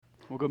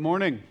Well, good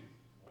morning.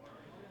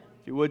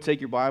 If you would,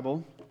 take your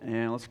Bible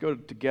and let's go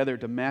together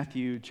to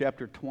Matthew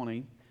chapter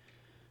 20.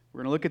 We're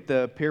going to look at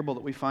the parable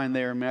that we find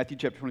there in Matthew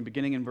chapter 20,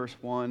 beginning in verse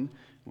 1.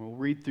 We'll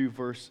read through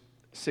verse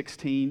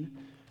 16.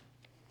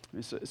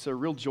 It's a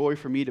real joy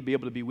for me to be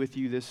able to be with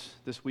you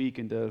this week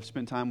and to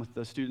spend time with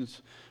the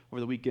students over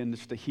the weekend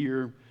just to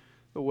hear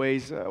the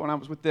ways, when I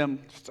was with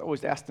them, just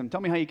always ask them,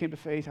 tell me how you came to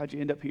faith, how'd you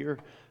end up here,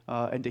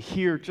 and to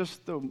hear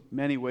just the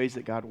many ways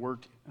that God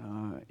worked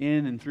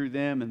in and through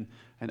them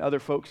and other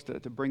folks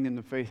to bring them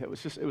to faith. It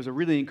was a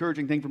really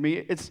encouraging thing for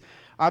me.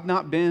 I've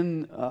not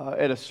been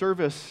at a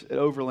service at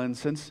Overland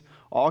since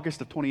August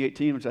of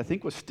 2018, which I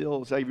think was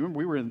still, so you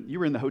remember you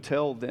were in the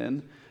hotel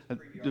then.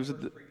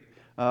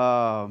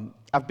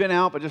 I've been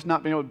out, but just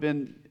not being able to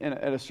be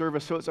at a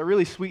service. So it's a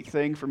really sweet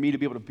thing for me to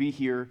be able to be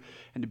here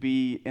and to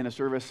be in a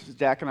service.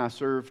 Zach and I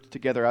served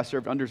together. I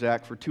served under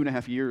Zach for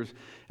 2.5 years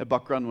at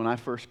Buck Run when I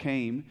first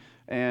came.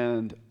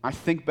 And I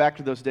think back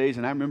to those days,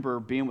 and I remember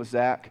being with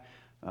Zach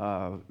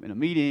in a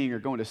meeting or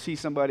going to see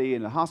somebody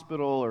in the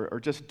hospital or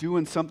just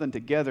doing something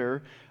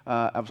together.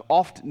 I was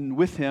often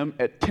with him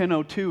at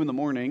 10:02 in the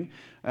morning.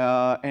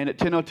 And at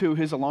 10:02,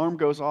 his alarm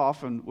goes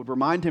off and would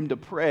remind him to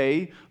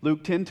pray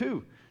Luke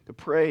 10:2. To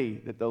pray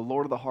that the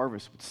Lord of the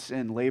harvest would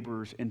send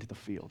laborers into the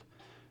field.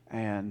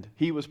 And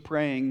he was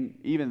praying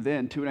even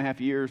then,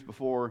 2.5 years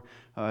before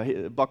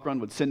Buck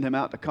Run would send him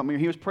out to come here.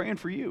 He was praying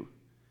for you.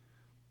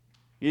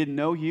 He didn't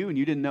know you and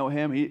you didn't know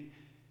him. He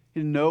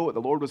didn't know what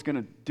the Lord was going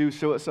to do.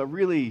 So it's a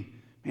really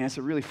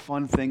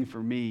fun thing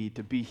for me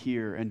to be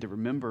here and to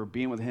remember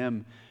being with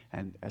him.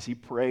 And as he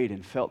prayed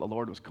and felt the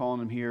Lord was calling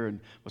him here and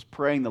was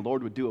praying the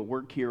Lord would do a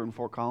work here in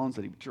Fort Collins,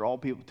 that he would draw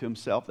people to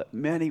himself, that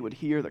many would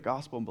hear the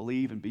gospel and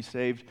believe and be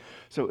saved.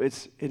 So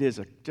it is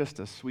just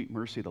a sweet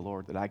mercy of the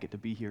Lord that I get to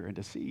be here and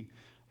to see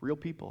real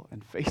people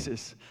and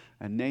faces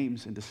and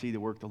names and to see the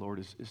work the Lord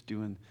is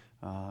doing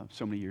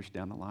so many years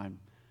down the line.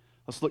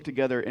 Let's look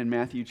together in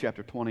Matthew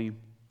chapter 20.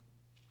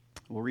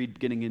 We'll read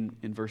beginning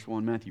in verse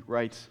 1. Matthew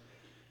writes,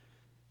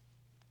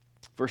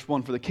 verse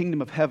 1, "For the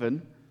kingdom of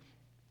heaven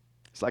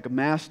it's like a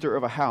master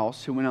of a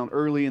house who went out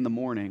early in the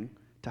morning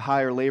to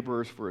hire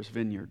laborers for his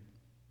vineyard.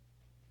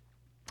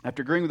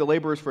 After agreeing with the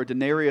laborers for a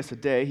denarius a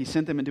day, he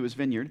sent them into his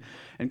vineyard.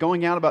 And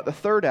going out about the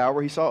third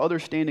hour, he saw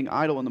others standing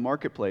idle in the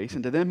marketplace.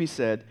 And to them he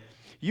said,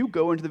 'You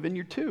go into the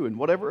vineyard too, and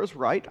whatever is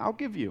right, I'll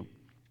give you.'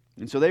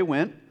 And so they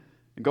went.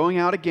 And going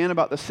out again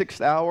about the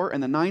 6th hour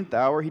and the 9th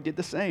hour, he did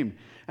the same.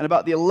 And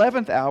about the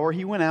 11th hour,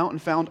 he went out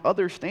and found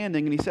others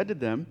standing. And he said to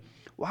them,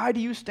 'Why do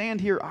you stand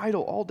here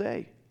idle all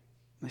day?'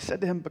 They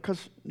said to him,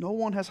 'Because no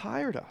one has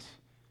hired us.'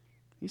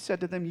 He said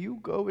to them,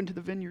 'You go into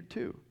the vineyard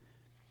too.'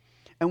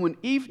 And when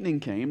evening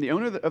came, the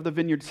owner of the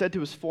vineyard said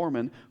to his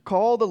foreman,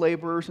 'Call the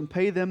laborers and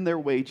pay them their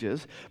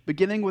wages,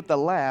 beginning with the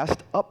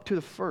last up to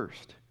the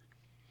first.'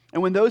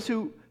 And when those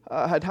who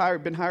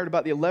had been hired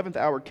about the 11th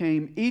hour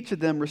came, each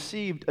of them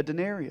received a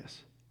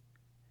denarius.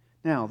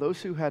 Now,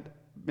 those who had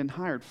been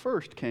hired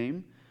first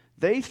came.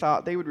 They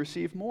thought they would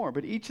receive more,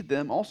 but each of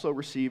them also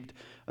received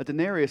a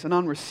denarius. And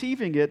on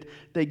receiving it,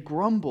 they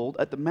grumbled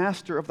at the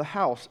master of the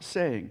house,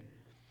 saying,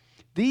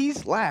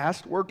 'These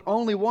last worked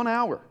only 1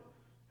 hour,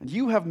 and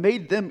you have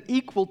made them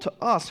equal to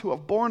us who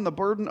have borne the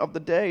burden of the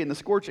day and the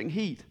scorching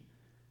heat.'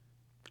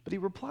 But he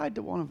replied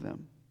to one of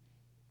them,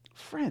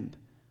 'Friend,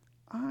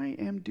 I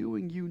am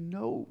doing you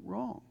no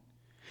wrong.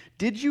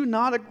 Did you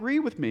not agree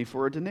with me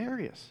for a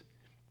denarius?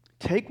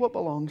 Take what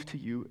belongs to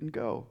you and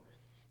go.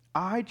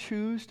 I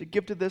choose to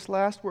give to this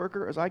last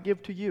worker as I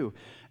give to you.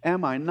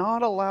 Am I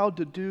not allowed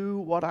to do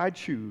what I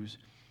choose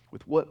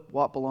with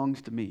what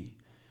belongs to me?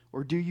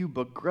 Or do you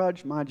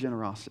begrudge my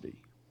generosity?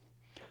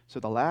 So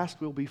the last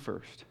will be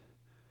first,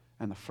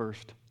 and the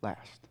first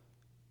last.'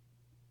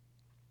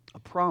 A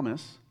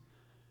promise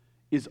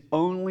is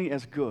only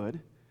as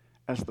good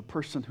as the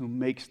person who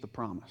makes the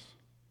promise.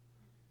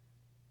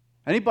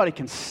 Anybody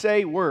can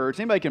say words,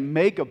 anybody can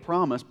make a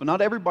promise, but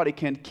not everybody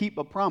can keep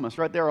a promise,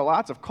 right? There are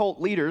lots of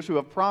cult leaders who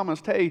have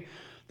promised, hey,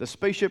 the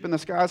spaceship in the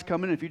sky is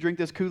coming, and if you drink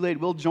this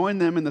Kool-Aid, we'll join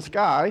them in the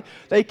sky.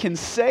 They can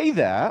say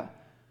that.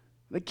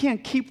 They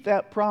can't keep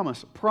that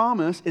promise. A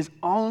promise is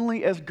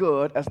only as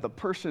good as the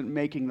person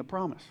making the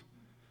promise.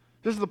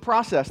 This is the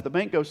process the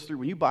bank goes through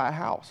when you buy a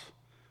house.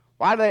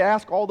 Why do they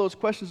ask all those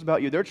questions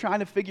about you? They're trying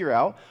to figure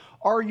out,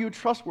 are you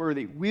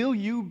trustworthy? Will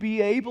you be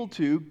able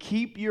to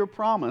keep your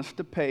promise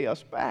to pay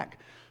us back?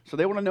 So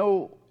they want to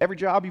know every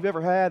job you've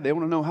ever had. They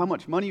want to know how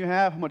much money you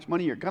have, how much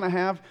money you're going to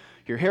have,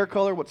 your hair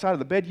color, what side of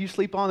the bed you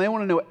sleep on. They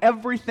want to know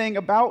everything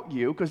about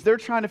you because they're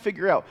trying to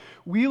figure out,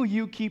 will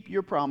you keep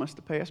your promise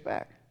to pay us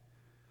back?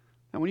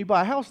 Now, when you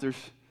buy a house, the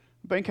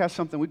bank has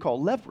something we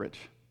call leverage.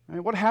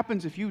 Right? What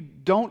happens if you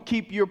don't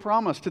keep your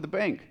promise to the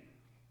bank?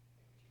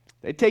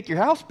 They take your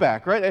house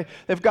back, right?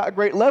 They've got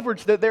great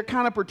leverage that they're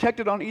kind of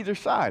protected on either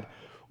side.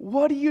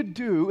 What do you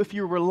do if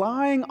you're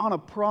relying on a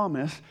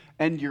promise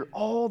and you're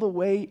all the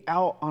way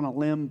out on a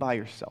limb by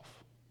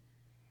yourself?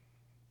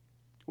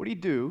 What do you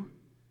do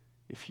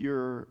if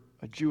you're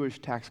a Jewish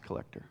tax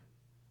collector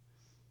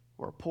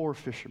or a poor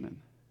fisherman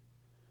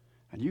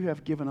and you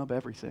have given up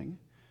everything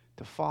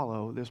to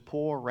follow this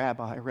poor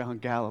rabbi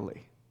around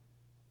Galilee.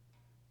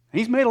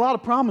 He's made a lot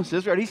of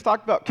promises, right? He's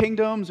talked about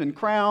kingdoms and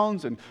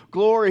crowns and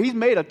glory. He's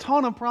made a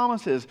ton of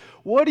promises.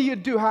 What do you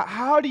do?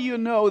 How do you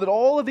know that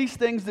all of these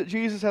things that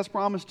Jesus has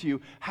promised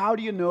you, how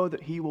do you know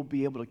that he will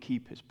be able to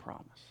keep his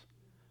promise?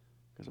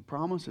 Because a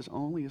promise is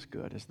only as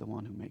good as the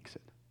one who makes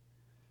it.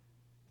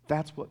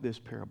 That's what this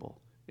parable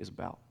is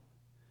about.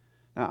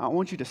 Now, I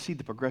want you to see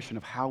the progression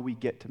of how we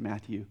get to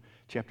Matthew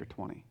chapter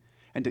 20.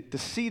 And to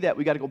see that,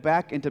 we got to go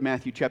back into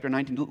Matthew chapter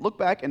 19. Look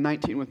back in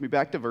 19 with me,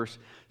 back to verse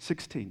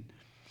 16.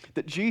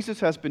 That Jesus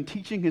has been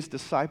teaching his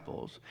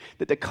disciples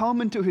that to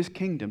come into his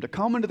kingdom, to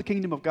come into the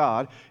kingdom of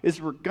God, is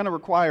going to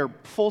require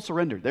full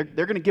surrender. They're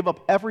going to give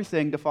up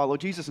everything to follow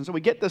Jesus. And so we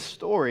get this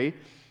story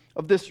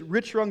of this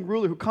rich young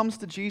ruler who comes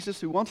to Jesus,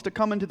 who wants to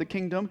come into the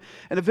kingdom.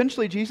 And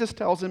eventually Jesus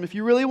tells him, if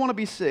you really want to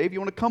be saved, you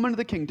want to come into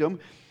the kingdom,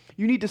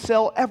 you need to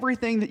sell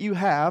everything that you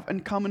have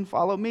and come and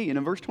follow me. And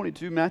in verse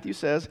 22, Matthew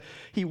says,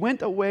 he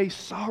went away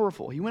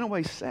sorrowful. He went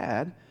away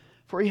sad,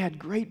 for he had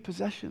great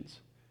possessions.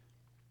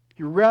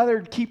 He'd rather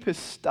keep his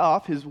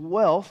stuff, his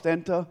wealth,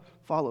 than to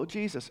follow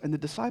Jesus. And the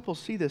disciples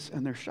see this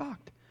and they're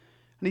shocked.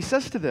 And he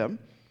says to them,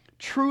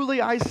 truly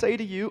I say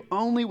to you,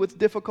 only with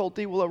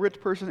difficulty will a rich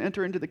person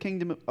enter into the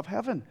kingdom of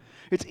heaven.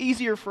 It's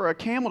easier for a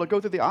camel to go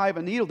through the eye of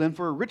a needle than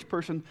for a rich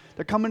person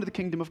to come into the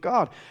kingdom of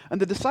God.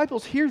 And the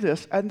disciples hear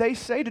this and they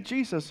say to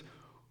Jesus,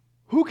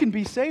 who can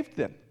be saved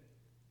then?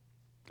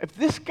 If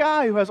this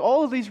guy who has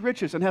all of these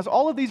riches and has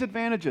all of these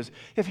advantages,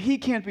 if he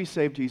can't be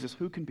saved, Jesus,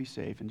 who can be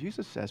saved? And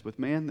Jesus says, with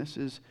man this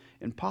is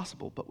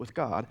impossible, but with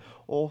God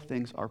all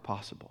things are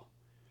possible.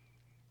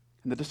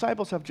 And the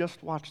disciples have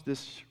just watched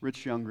this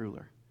rich young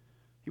ruler.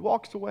 He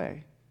walks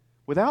away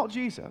without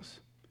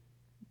Jesus,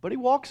 but he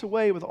walks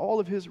away with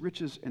all of his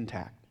riches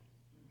intact.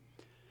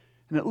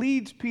 And it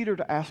leads Peter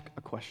to ask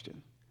a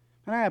question.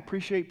 And I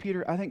appreciate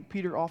Peter. I think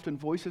Peter often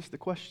voices the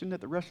question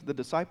that the rest of the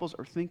disciples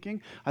are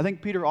thinking. I think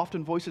Peter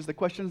often voices the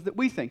questions that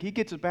we think. He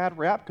gets a bad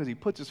rap because he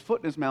puts his foot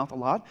in his mouth a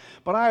lot.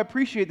 But I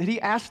appreciate that he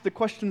asks the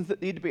questions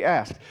that need to be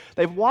asked.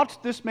 They've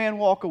watched this man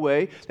walk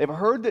away. They've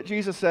heard that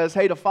Jesus says,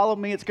 hey, to follow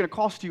me, it's going to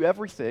cost you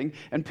everything.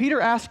 And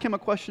Peter asked him a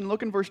question.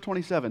 Look in verse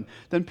 27.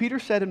 Then Peter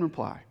said in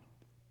reply,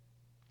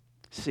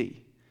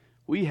 see,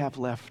 we have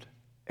left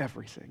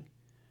everything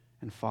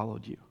and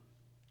followed you.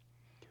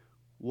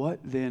 What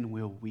then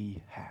will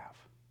we have?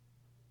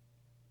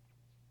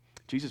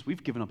 Jesus,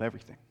 we've given up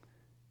everything.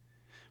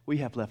 We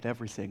have left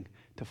everything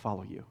to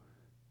follow you.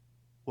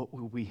 What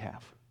will we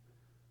have?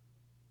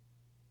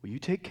 Will you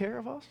take care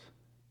of us?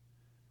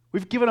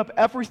 We've given up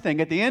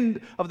everything. At the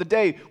end of the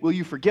day, will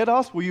you forget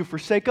us? Will you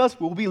forsake us?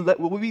 Will we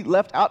be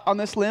left out on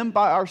this limb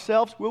by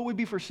ourselves? Will we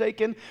be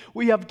forsaken?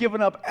 We have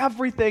given up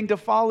everything to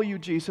follow you,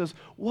 Jesus.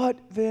 What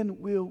then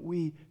will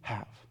we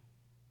have?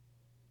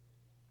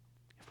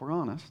 If we're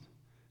honest,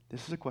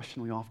 this is a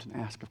question we often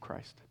ask of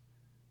Christ.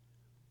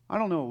 I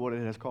don't know what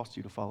it has cost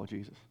you to follow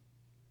Jesus.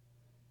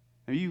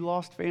 Maybe you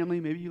lost family,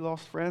 maybe you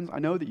lost friends. I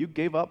know that you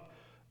gave up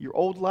your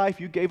old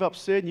life, you gave up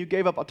sin, you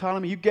gave up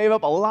autonomy, you gave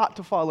up a lot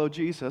to follow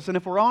Jesus. And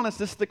if we're honest,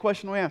 this is the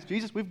question we ask.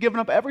 Jesus, we've given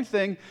up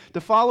everything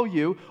to follow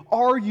you.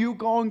 Are you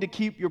going to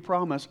keep your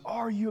promise?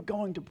 Are you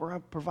going to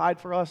provide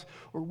for us?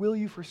 Or will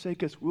you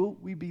forsake us? Will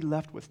we be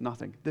left with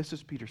nothing? This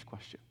is Peter's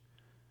question.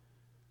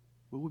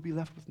 Will we be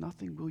left with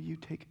nothing? Will you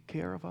take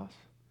care of us?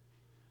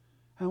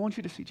 And I want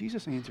you to see,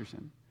 Jesus answers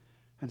him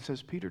and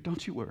says, Peter,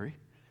 don't you worry.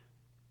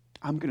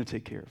 I'm going to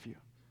take care of you.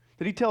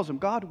 That he tells him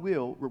God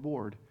will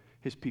reward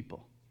his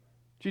people.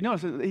 Do you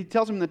notice that he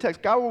tells him in the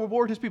text, God will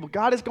reward his people.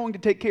 God is going to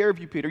take care of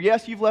you, Peter.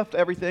 Yes, you've left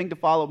everything to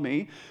follow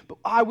me, but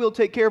I will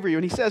take care of you.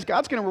 And he says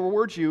God's going to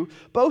reward you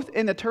both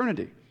in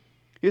eternity.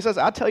 He says,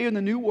 I tell you, in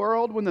the new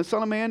world, when the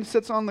Son of Man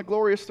sits on the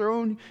glorious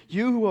throne,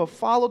 you who have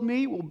followed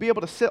me will be able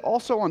to sit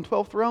also on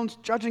 12 thrones,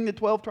 judging the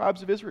 12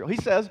 tribes of Israel. He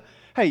says,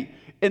 hey,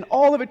 in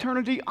all of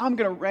eternity, I'm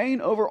going to reign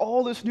over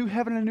all this new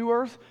heaven and new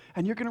earth,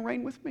 and you're going to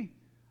reign with me.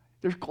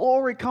 There's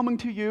glory coming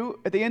to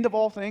you at the end of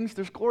all things.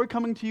 There's glory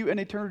coming to you in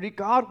eternity.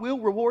 God will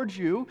reward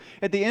you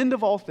at the end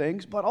of all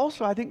things, but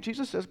also I think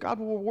Jesus says God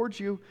will reward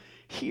you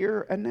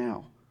here and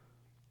now.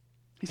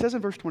 He says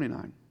in verse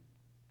 29,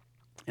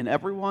 and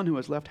everyone who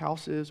has left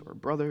houses or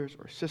brothers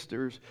or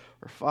sisters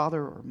or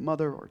father or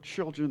mother or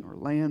children or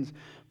lands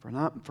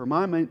for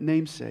my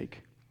name's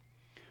sake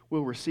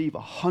will receive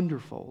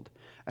 100-fold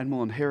and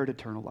will inherit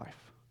eternal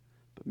life.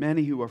 But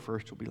many who are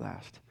first will be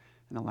last,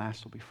 and the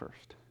last will be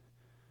first.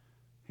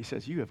 He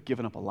says, you have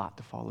given up a lot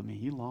to follow me.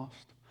 You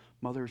lost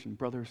mothers and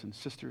brothers and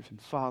sisters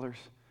and fathers,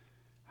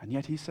 and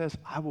yet he says,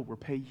 I will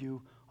repay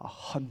you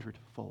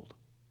 100-fold.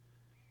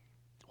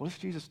 What is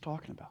Jesus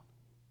talking about?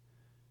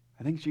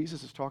 I think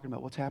Jesus is talking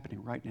about what's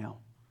happening right now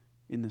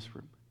in this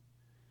room.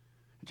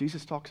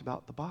 Jesus talks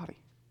about the body,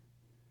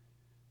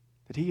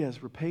 that he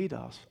has repaid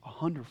us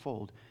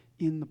 100-fold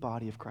in the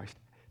body of Christ.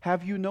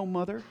 Have you no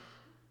mother?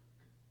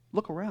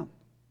 Look around.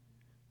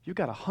 You've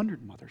got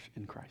 100 mothers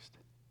in Christ.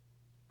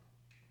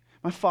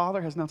 My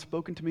father has not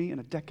spoken to me in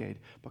a decade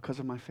because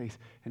of my faith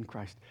in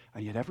Christ.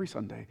 And yet every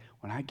Sunday,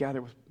 when I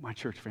gather with my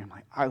church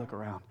family, I look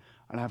around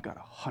and I've got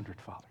 100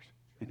 fathers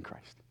in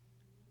Christ.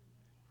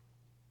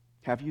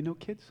 Have you no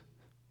kids?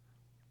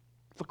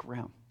 Look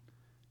around.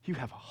 You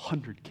have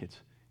 100 kids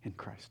in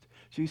Christ.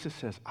 Jesus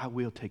says, I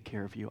will take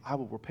care of you. I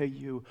will repay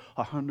you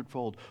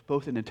 100-fold,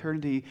 both in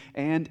eternity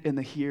and in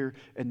the here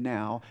and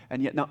now.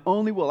 And yet not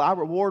only will I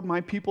reward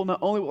my people, not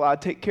only will I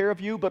take care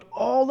of you, but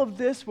all of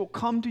this will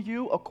come to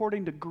you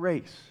according to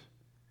grace,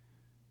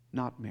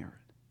 not merit.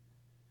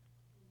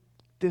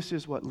 This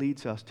is what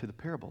leads us to the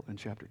parable in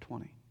chapter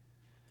 20.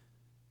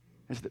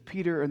 Is that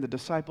Peter and the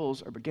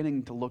disciples are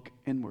beginning to look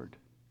inward.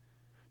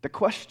 The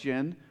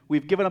question,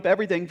 we've given up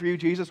everything for you,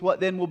 Jesus,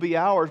 what then will be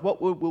ours?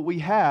 What will we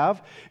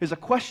have? Is a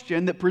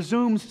question that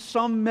presumes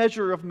some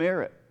measure of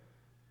merit.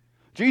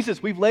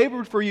 Jesus, we've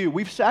labored for you.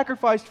 We've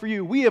sacrificed for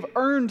you. We have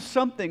earned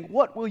something.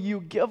 What will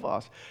you give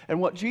us? And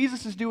what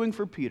Jesus is doing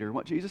for Peter,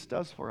 what Jesus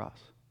does for us,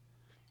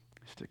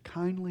 is to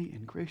kindly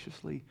and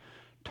graciously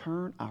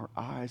turn our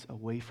eyes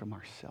away from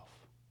ourselves,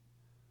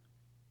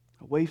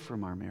 away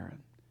from our merit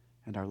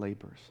and our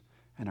labors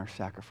and our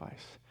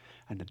sacrifice,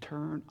 and to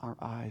turn our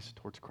eyes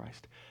towards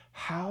Christ.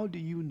 How do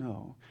you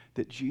know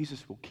that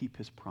Jesus will keep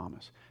his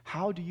promise?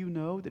 How do you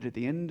know that at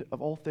the end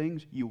of all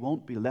things you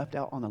won't be left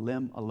out on a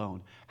limb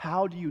alone?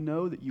 How do you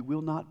know that you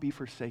will not be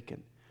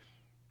forsaken?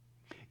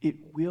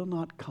 It will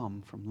not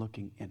come from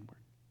looking inward.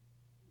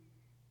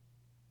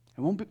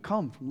 It won't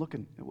come from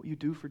looking at what you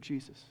do for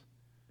Jesus.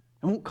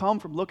 It won't come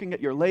from looking at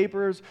your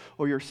labors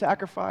or your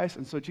sacrifice.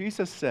 And so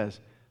Jesus says,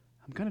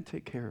 I'm going to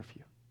take care of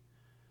you.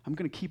 I'm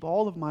going to keep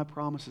all of my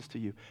promises to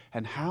you.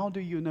 And how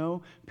do you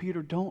know?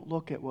 Peter, don't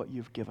look at what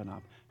you've given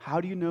up. How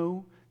do you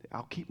know that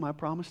I'll keep my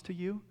promise to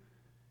you?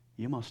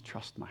 You must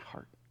trust my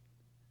heart.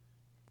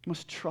 You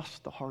must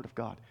trust the heart of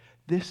God.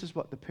 This is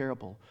what the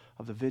parable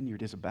of the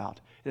vineyard is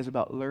about. It is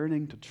about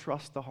learning to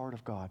trust the heart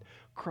of God.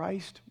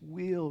 Christ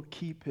will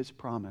keep his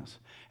promise.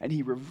 And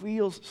he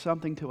reveals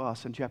something to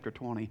us in chapter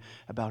 20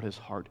 about his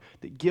heart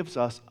that gives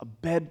us a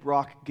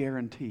bedrock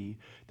guarantee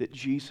that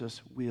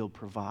Jesus will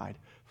provide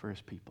for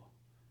his people.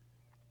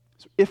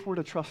 So if we're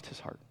to trust his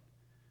heart,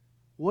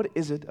 what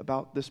is it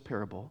about this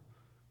parable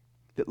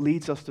that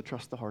leads us to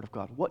trust the heart of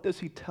God? What does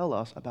he tell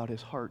us about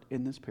his heart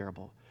in this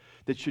parable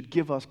that should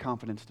give us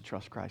confidence to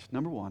trust Christ?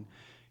 Number one,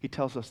 he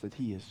tells us that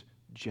he is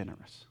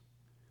generous.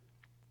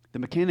 The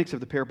mechanics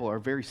of the parable are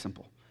very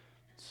simple.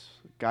 It's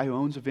a guy who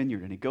owns a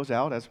vineyard, and he goes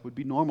out, as would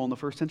be normal in the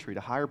first century, to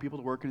hire people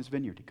to work in his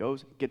vineyard. He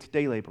goes, gets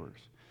day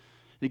laborers.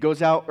 He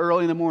goes out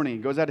early in the morning.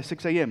 He goes out at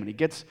 6 a.m. and he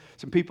gets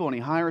some people and he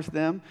hires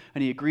them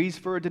and he agrees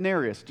for a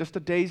denarius, just a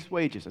day's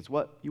wages. It's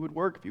what you would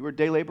work if you were a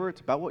day laborer.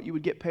 It's about what you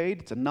would get paid.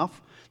 It's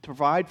enough to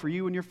provide for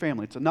you and your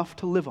family. It's enough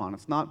to live on.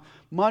 It's not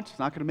much. It's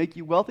not going to make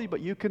you wealthy,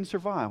 but you can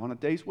survive on a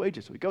day's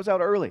wages. So he goes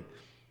out early.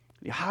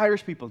 He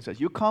hires people and says,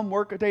 you come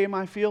work a day in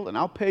my field and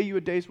I'll pay you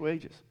a day's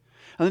wages.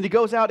 And then he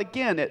goes out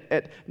again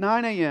at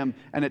 9 a.m.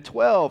 and at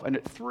 12 and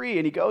at 3,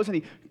 and he goes and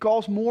he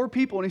calls more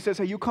people and he says,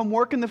 hey, you come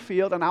work in the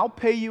field and I'll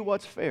pay you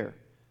what's fair.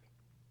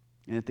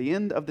 And at the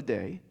end of the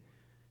day,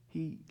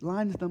 he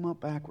lines them up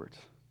backwards.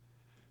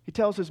 He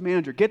tells his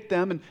manager, get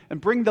them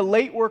and bring the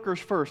late workers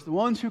first, the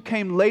ones who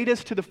came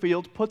latest to the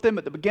field, put them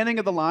at the beginning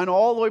of the line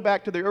all the way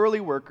back to the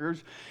early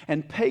workers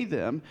and pay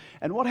them.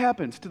 And what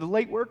happens to the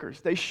late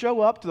workers? They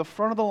show up to the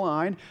front of the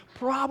line,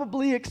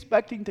 probably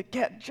expecting to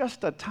get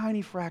just a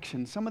tiny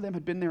fraction. Some of them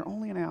had been there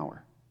only an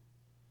hour.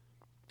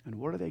 And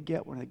what do they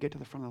get when they get to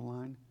the front of the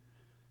line?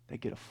 They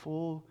get a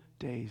full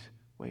day's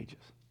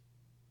wages.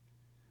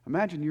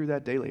 Imagine you're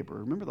that day laborer.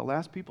 Remember the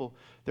last people,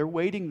 they're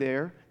waiting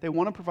there. They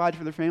want to provide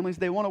for their families.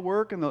 They want to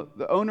work. And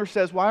the owner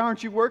says, why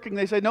aren't you working?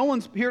 They say, no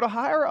one's here to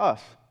hire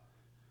us.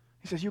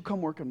 He says, you come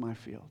work in my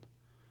field.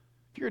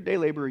 If you're a day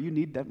laborer, you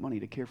need that money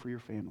to care for your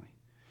family.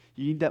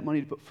 You need that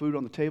money to put food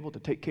on the table, to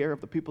take care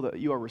of the people that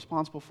you are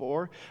responsible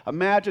for.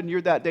 Imagine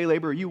you're that day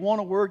laborer. You want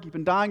to work. You've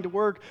been dying to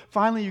work.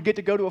 Finally, you get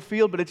to go to a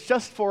field, but it's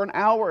just for an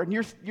hour. And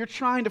you're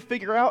trying to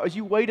figure out, as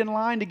you wait in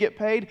line to get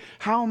paid,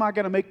 how am I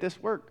going to make this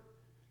work?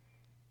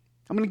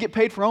 I'm going to get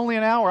paid for only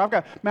an hour. I've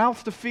got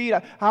mouths to feed.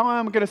 How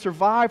am I going to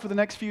survive for the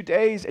next few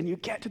days? And you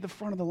get to the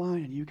front of the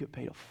line and you get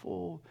paid a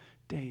full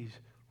day's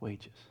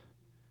wages.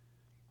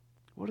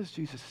 What is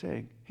Jesus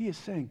saying? He is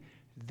saying,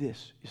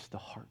 this is the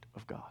heart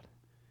of God.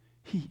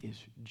 He is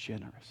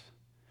generous.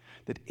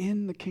 That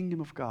in the kingdom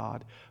of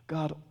God,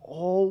 God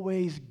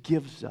always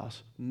gives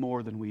us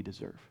more than we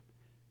deserve.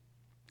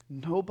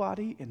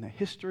 Nobody in the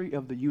history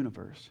of the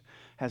universe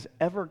has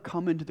ever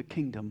come into the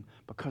kingdom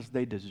because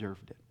they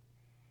deserved it.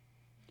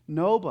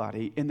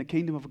 Nobody in the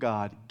kingdom of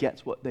God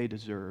gets what they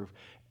deserve.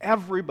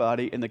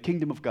 Everybody in the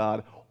kingdom of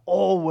God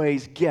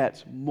always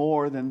gets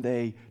more than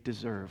they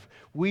deserve.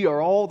 We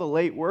are all the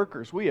late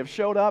workers. We have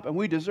showed up and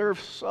we deserve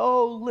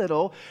so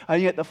little,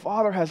 and yet the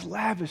Father has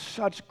lavished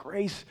such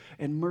grace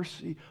and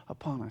mercy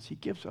upon us. He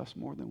gives us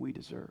more than we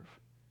deserve.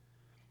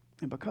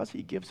 And because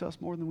he gives us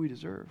more than we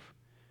deserve,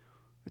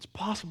 it's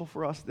possible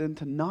for us then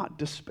to not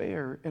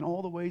despair in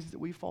all the ways that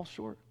we fall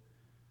short.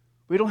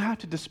 We don't have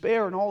to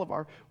despair in all of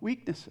our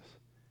weaknesses.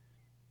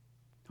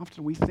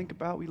 Often we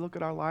look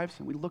at our lives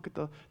and we look at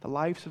the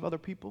lives of other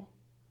people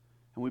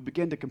and we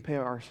begin to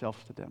compare ourselves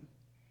to them.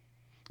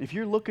 If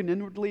you're looking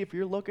inwardly, if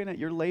you're looking at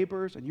your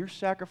labors and your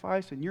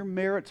sacrifice and your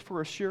merits for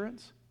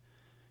assurance,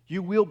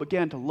 you will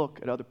begin to look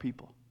at other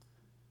people.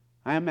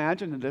 I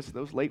imagine that as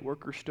those late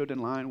workers stood in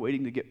line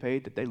waiting to get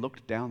paid, that they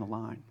looked down the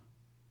line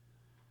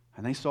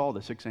and they saw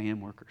the 6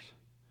 a.m. workers.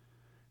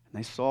 And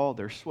they saw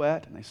their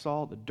sweat, and they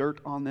saw the dirt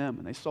on them,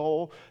 and they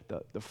saw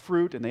the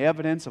fruit and the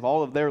evidence of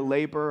all of their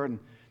labor, and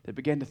they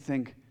began to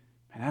think,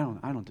 man,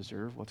 I don't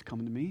deserve what's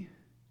coming to me.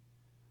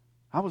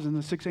 I was in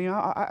the 6 a.m.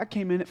 I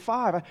came in at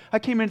 5. I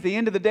came in at the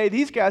end of the day.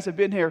 These guys have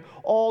been here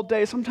all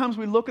day. Sometimes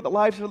we look at the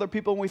lives of other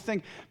people and we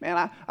think,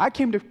 man, I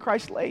came to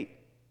Christ late.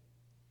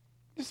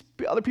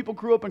 Other people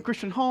grew up in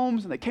Christian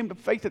homes and they came to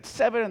faith at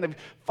 7 and they've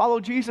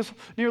followed Jesus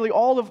nearly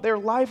all of their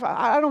life.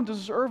 I don't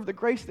deserve the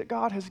grace that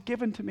God has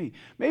given to me.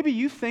 Maybe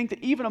you think that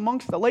even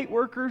amongst the late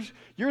workers,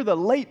 you're the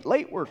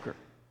late worker.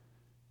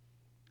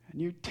 And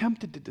you're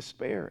tempted to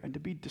despair and to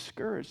be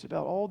discouraged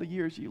about all the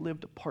years you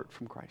lived apart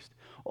from Christ,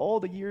 all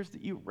the years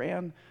that you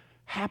ran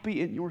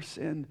happy in your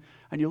sin,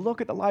 and you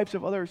look at the lives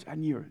of others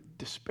and you're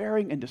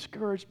despairing and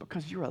discouraged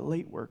because you're a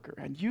late worker,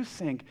 and you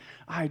think,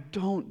 I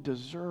don't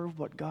deserve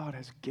what God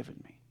has given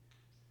me.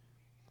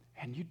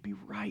 And you'd be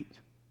right,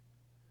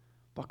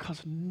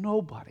 because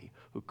nobody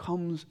who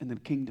comes in the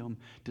kingdom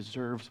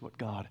deserves what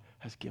God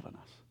has given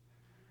us.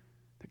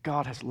 That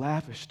God has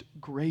lavished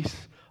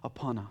grace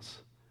upon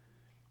us.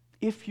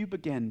 If you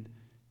begin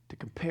to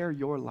compare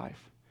your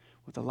life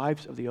with the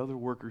lives of the other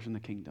workers in the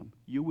kingdom,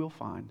 you will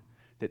find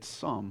that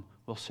some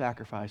will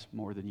sacrifice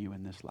more than you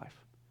in this life.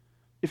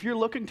 If you're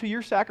looking to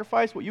your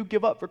sacrifice, what you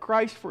give up for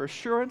Christ for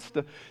assurance,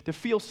 to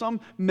feel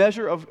some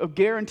measure of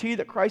guarantee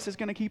that Christ is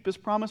going to keep his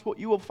promise, what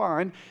you will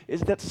find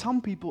is that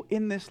some people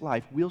in this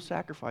life will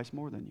sacrifice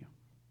more than you.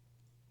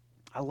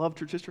 I love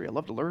church history. I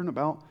love to learn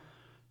about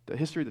the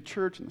history of the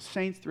church and the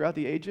saints throughout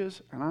the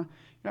ages. And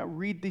I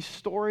read these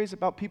stories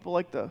about people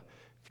like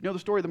if you know the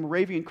story of the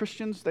Moravian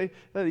Christians,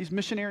 these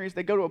missionaries,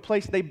 they go to a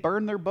place, they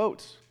burn their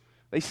boats.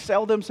 They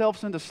sell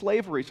themselves into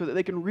slavery so that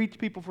they can reach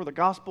people for the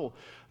gospel.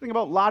 Think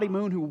about Lottie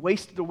Moon, who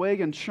wasted away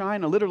in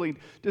China, literally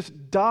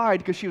just died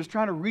because she was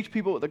trying to reach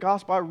people with the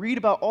gospel. I read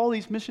about all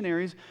these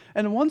missionaries,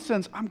 and in one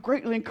sense, I'm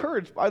greatly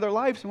encouraged by their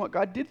lives and what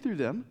God did through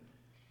them.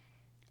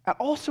 And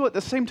also, at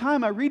the same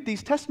time, I read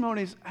these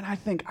testimonies, and I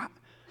think,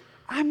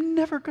 I'm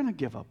never going to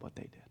give up what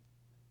they did.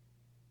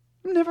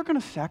 I'm never going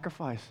to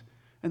sacrifice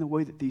in the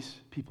way that these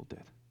people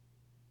did.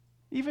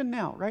 Even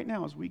now, right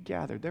now, as we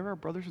gather, there are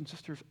brothers and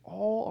sisters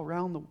all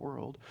around the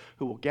world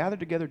who will gather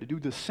together to do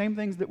the same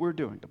things that we're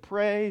doing, to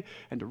pray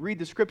and to read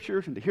the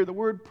scriptures and to hear the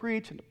word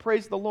preached and to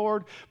praise the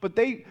Lord. But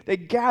they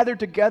gather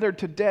together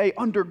today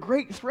under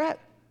great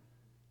threat.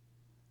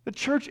 The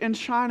church in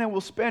China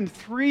will spend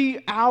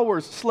 3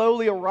 hours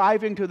slowly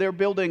arriving to their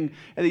building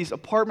at these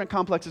apartment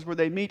complexes where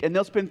they meet, and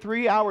they'll spend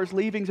 3 hours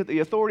leaving so that the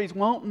authorities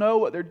won't know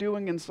what they're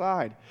doing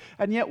inside.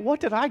 And yet, what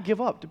did I give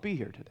up to be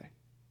here today?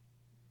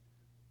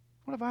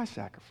 What have I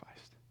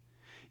sacrificed?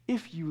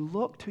 If you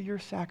look to your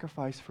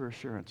sacrifice for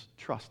assurance,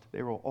 trust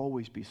there will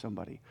always be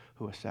somebody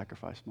who has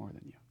sacrificed more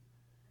than you.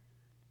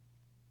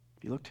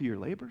 If you look to your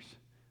labors,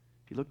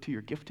 if you look to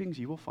your giftings,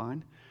 you will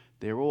find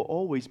there will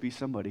always be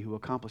somebody who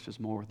accomplishes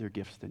more with their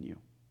gifts than you.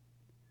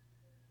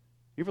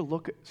 You ever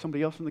look at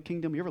somebody else in the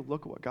kingdom? You ever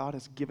look at what God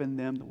has given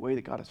them, the way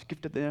that God has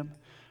gifted them,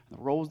 and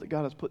the roles that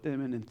God has put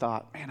them in, and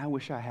thought, man, I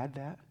wish I had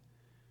that.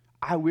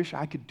 I wish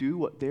I could do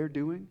what they're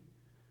doing.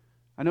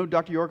 I know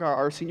Dr. York,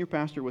 our senior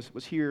pastor,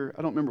 was here,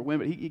 I don't remember when,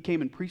 but he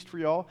came and preached for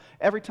y'all.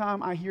 Every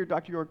time I hear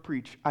Dr. York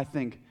preach, I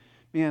think,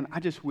 man, I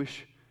just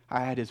wish I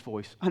had his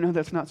voice. I know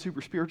that's not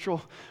super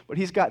spiritual, but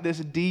he's got this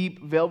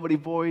deep, velvety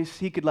voice.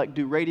 He could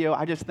do radio.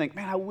 I just think,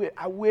 man, I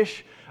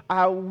wish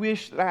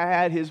that I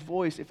had his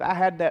voice. If I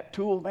had that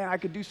tool, man, I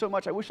could do so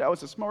much. I wish I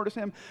was as smart as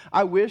him.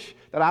 I wish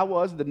that I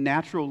was the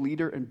natural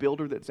leader and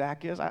builder that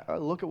Zach is. I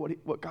look at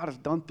what God has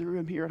done through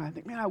him here, and I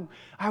think, man,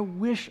 I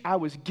wish I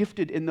was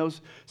gifted in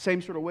those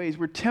same sort of ways.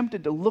 We're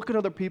tempted to look at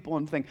other people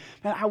and think,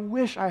 man, I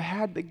wish I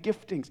had the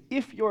giftings.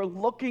 If you're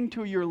looking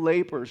to your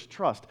labors,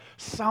 trust,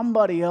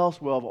 somebody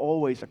else will have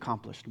always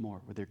accomplished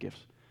more with their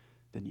gifts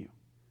than you.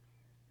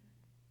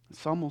 And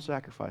some will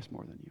sacrifice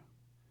more than you.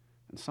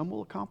 And some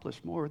will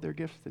accomplish more with their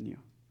gifts than you.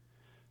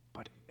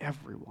 But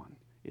everyone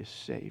is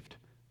saved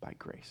by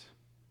grace.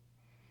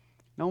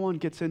 No one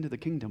gets into the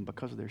kingdom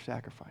because of their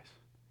sacrifice.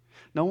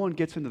 No one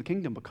gets into the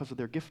kingdom because of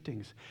their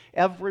giftings.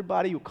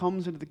 Everybody who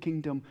comes into the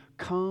kingdom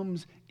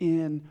comes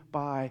in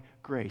by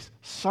grace.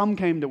 Some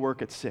came to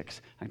work at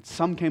 6, and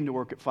some came to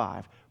work at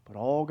 5, but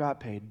all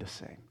got paid the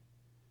same.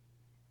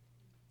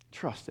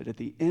 Trust that at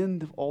the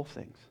end of all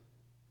things,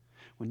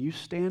 when you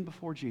stand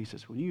before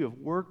Jesus, when you have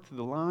worked through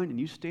the line and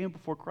you stand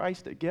before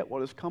Christ to get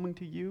what is coming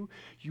to you,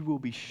 you will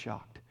be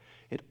shocked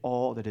at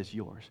all that is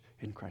yours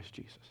in Christ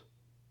Jesus.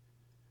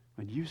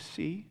 When you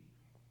see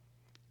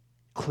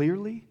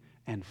clearly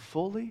and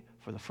fully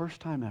for the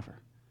first time ever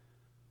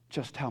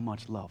just how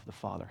much love the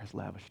Father has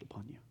lavished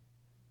upon you.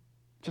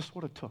 Just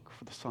what it took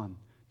for the Son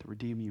to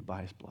redeem you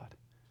by his blood.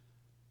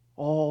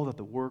 All that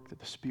the work that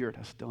the Spirit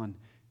has done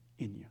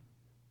in you.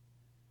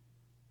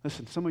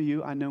 Listen, some of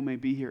you I know may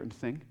be here and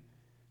think,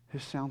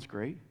 This sounds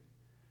great,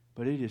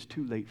 but it is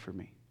too late for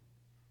me.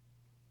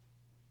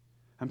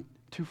 I'm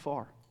too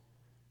far.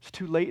 It's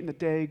too late in the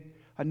day.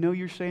 I know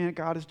you're saying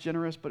God is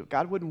generous, but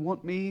God wouldn't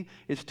want me.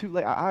 It's too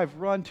late. I've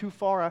run too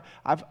far.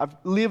 I've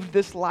lived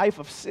this life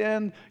of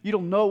sin. You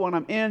don't know what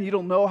I'm in. You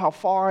don't know how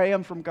far I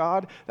am from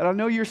God. And I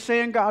know you're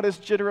saying God is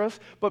generous,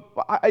 but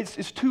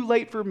it's too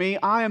late for me.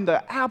 I am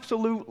the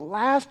absolute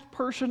last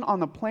person on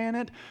the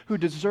planet who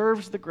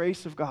deserves the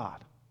grace of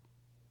God.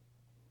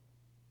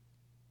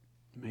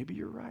 Maybe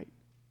you're right.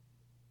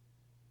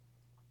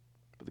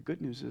 But the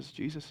good news is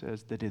Jesus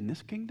says that in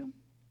this kingdom,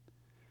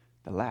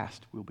 the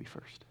last will be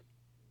first.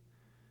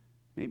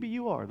 Maybe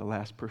you are the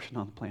last person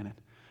on the planet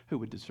who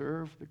would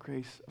deserve the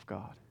grace of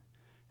God.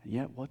 And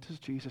yet, what does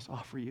Jesus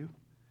offer you?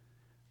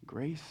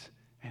 Grace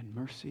and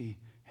mercy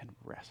and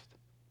rest.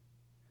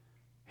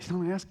 He's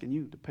not asking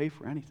you to pay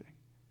for anything.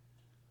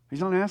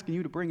 He's not asking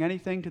you to bring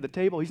anything to the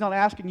table. He's not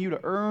asking you to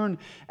earn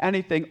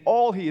anything.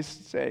 All he is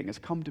saying is,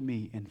 come to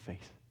me in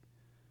faith.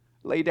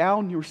 Lay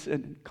down your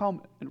sin and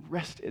come and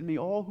rest in me.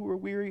 All who are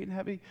weary and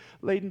heavy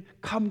laden,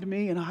 come to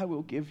me and I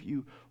will give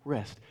you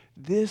rest.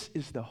 This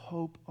is the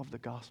hope of the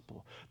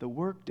gospel. The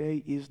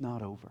workday is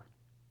not over.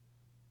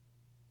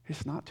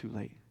 It's not too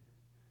late.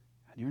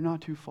 And you're not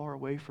too far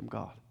away from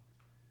God.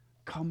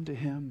 Come to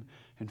him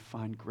and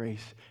find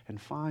grace and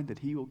find that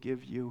he will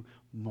give you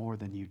more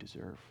than you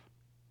deserve.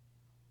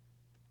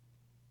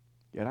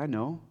 Yet I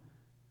know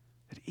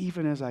that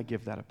even as I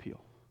give that appeal,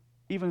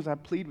 even as I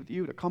plead with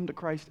you to come to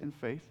Christ in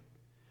faith,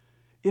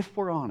 if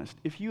we're honest,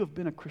 if you have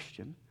been a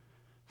Christian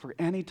for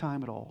any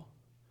time at all,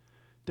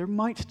 there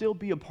might still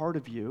be a part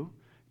of you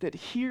that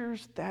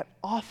hears that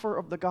offer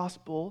of the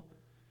gospel,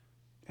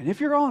 and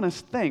if you're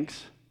honest,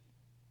 thinks,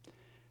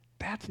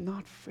 that's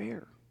not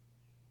fair.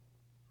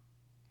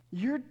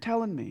 You're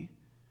telling me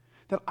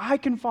that I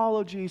can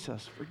follow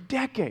Jesus for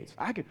decades.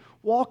 I can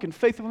walk in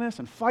faithfulness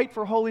and fight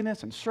for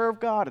holiness and serve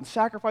God and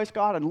sacrifice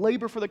God and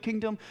labor for the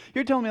kingdom.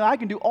 You're telling me that I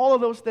can do all of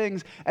those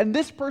things, and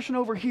this person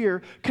over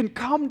here can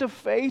come to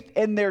faith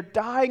in their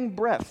dying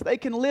breaths. They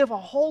can live a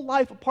whole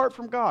life apart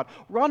from God,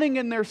 running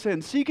in their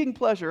sin, seeking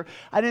pleasure,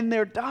 and in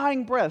their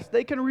dying breaths,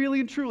 they can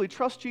really and truly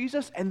trust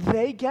Jesus, and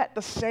they get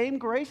the same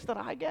grace that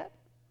I get?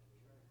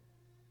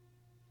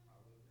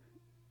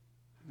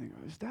 I think,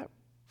 is that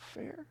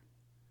fair?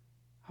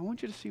 I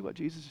want you to see what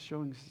Jesus is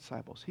showing his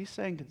disciples. He's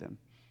saying to them,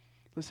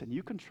 listen,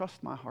 you can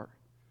trust my heart.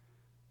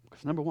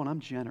 Because number one, I'm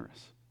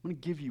generous. I'm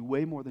going to give you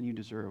way more than you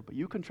deserve. But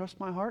you can trust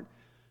my heart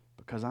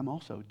because I'm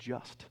also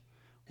just.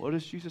 What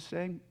is Jesus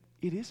saying?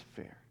 It is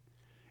fair.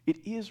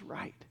 It is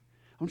right.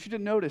 I want you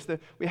to notice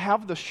that we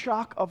have the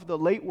shock of the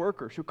late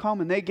workers who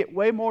come and they get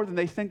way more than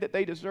they think that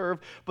they deserve.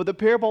 But the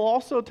parable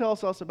also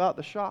tells us about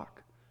the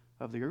shock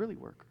of the early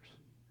workers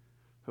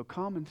who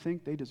come and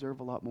think they deserve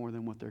a lot more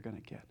than what they're going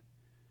to get.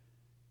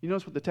 You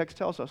notice what the text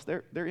tells us.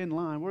 They're in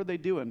line. What are they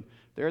doing?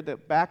 They're at the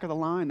back of the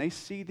line. They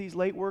see these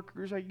late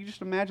workers. You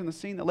just imagine the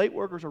scene. The late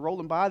workers are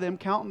rolling by them,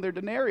 counting their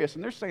denarius,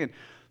 and they're saying,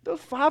 those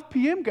 5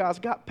 p.m. guys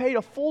got paid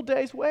a full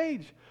day's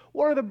wage.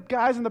 What are the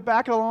guys in the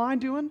back of the line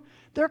doing?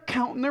 They're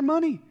counting their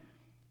money.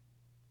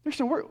 They're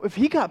saying, if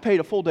he got paid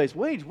a full day's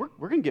wage, we're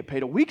going to get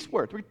paid a week's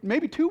worth,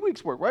 maybe 2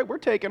 weeks' worth, right? We're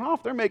taking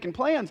off. They're making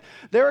plans.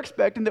 They're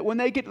expecting that when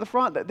they get to the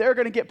front, that they're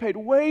going to get paid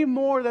way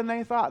more than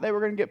they thought they were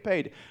going to get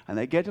paid. And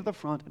they get to the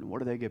front, and what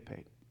do they get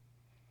paid?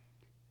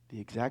 The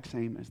exact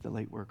same as the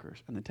late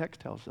workers. And the text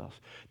tells us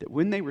that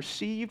when they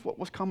received what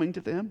was coming to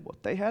them,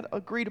 what they had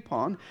agreed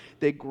upon,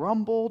 they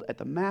grumbled at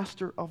the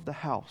master of the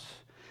house,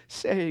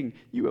 saying,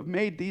 you have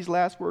made these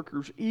last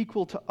workers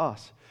equal to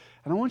us.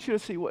 And I want you to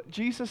see what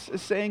Jesus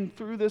is saying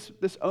through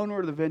this owner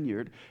of the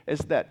vineyard is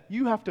that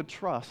you have to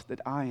trust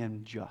that I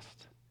am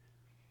just,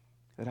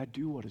 that I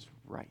do what is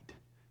right. Did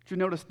you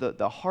notice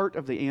the heart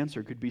of the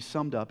answer could be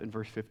summed up in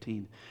verse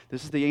 15?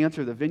 This is the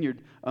answer of the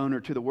vineyard owner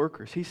to the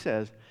workers. He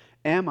says,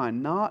 am I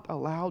not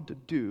allowed to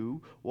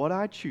do what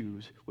I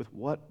choose with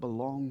what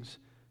belongs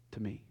to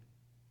me?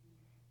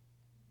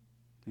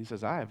 He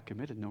says, I have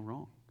committed no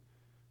wrong.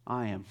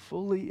 I am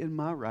fully in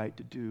my right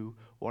to do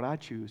what I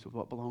choose with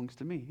what belongs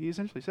to me. He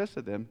essentially says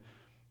to them,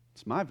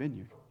 it's my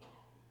vineyard.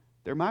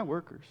 They're my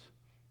workers,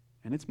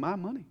 and it's my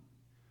money.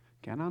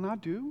 Can I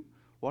not do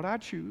what I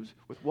choose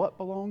with what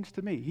belongs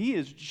to me? He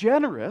is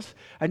generous,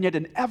 and yet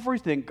in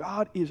everything,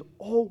 God is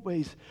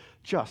always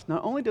just.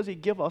 Not only does he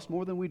give us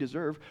more than we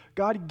deserve,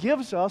 God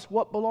gives us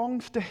what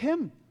belongs to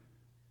him.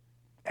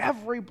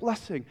 Every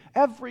blessing,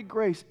 every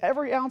grace,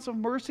 every ounce of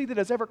mercy that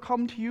has ever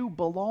come to you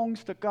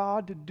belongs to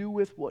God to do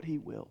with what he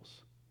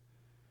wills.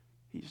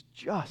 He's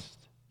just.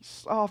 He's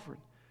sovereign.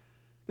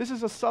 This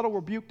is a subtle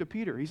rebuke to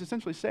Peter. He's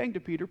essentially saying to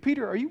Peter,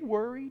 Peter, are you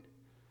worried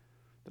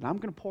that I'm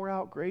going to pour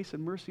out grace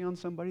and mercy on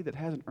somebody that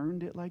hasn't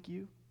earned it like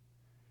you?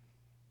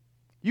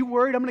 You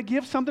worried I'm going to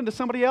give something to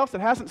somebody else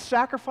that hasn't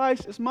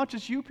sacrificed as much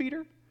as you,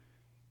 Peter?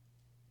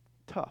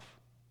 Tough.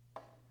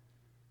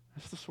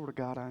 That's the sort of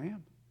God I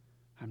am.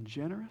 I'm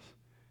generous,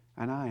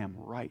 and I am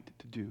right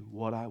to do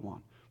what I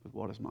want with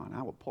what is mine.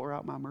 I will pour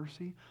out my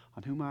mercy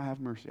on whom I have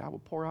mercy. I will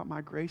pour out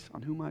my grace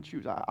on whom I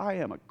choose. I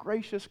am a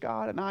gracious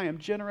God, and I am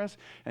generous,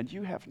 and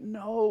you have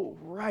no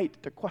right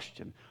to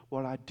question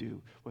what I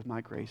do with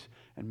my grace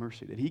and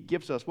mercy. That he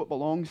gives us what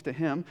belongs to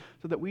him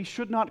so that we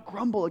should not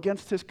grumble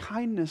against his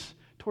kindness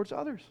towards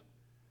others.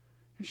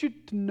 You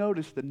should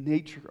notice the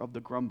nature of the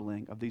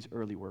grumbling of these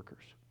early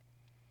workers.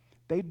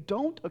 They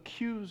don't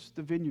accuse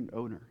the vineyard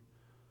owner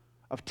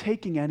of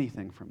taking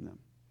anything from them.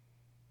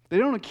 They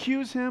don't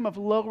accuse him of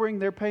lowering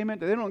their payment.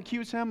 They don't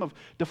accuse him of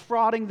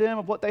defrauding them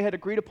of what they had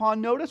agreed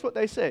upon. Notice what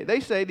they say. They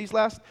say, these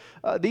last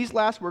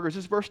workers,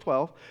 this is verse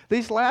 12,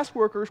 these last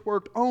workers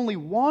worked only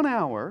 1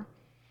 hour,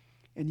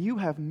 and you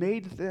have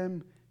made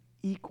them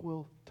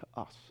equal to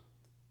us.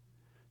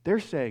 They're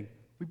saying,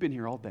 we've been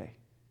here all day.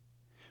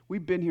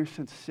 We've been here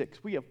since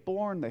 6. We have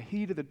borne the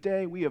heat of the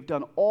day. We have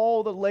done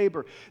all the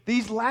labor.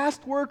 These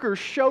last workers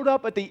showed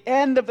up at the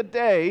end of the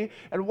day,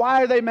 and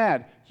why are they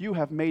mad? You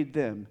have made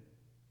them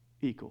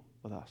equal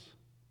with us.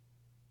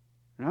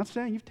 They're not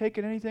saying you've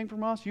taken anything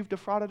from us, you've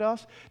defrauded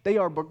us. They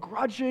are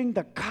begrudging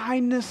the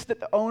kindness that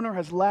the owner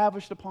has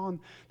lavished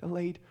upon the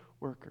late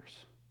workers.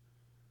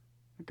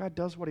 And God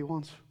does what he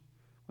wants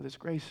with his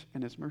grace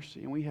and his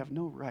mercy, and we have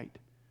no right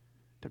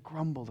to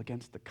grumble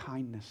against the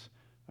kindness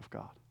of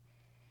God.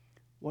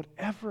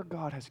 Whatever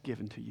God has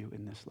given to you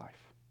in this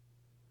life,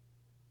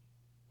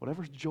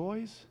 whatever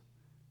joys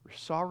or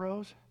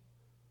sorrows,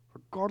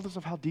 regardless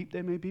of how deep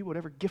they may be,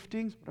 whatever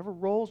giftings, whatever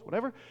roles,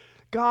 whatever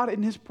God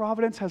in his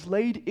providence has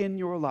laid in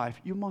your life,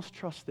 you must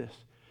trust this,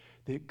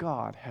 that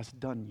God has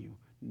done you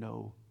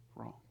no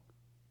wrong.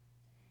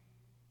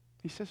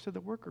 He says to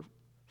the worker,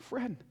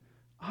 friend,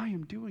 I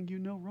am doing you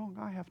no wrong.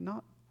 I have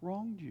not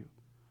wronged you.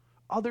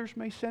 Others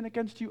may sin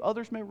against you.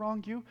 Others may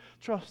wrong you.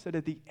 Trust that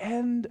at the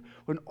end,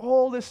 when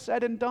all is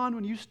said and done,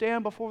 when you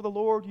stand before the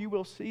Lord, you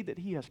will see that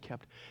he has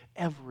kept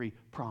every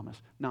promise.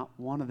 Not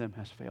one of them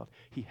has failed.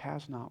 He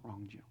has not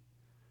wronged you.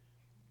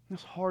 And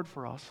it's hard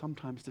for us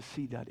sometimes to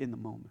see that in the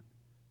moment.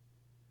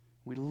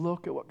 We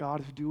look at what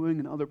God is doing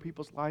in other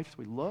people's lives.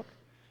 We look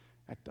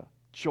at the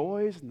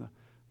joys and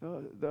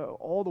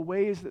all the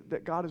ways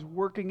that God is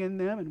working in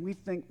them, and we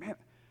think, man,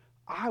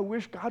 I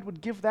wish God would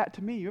give that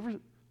to me. You ever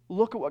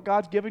look at what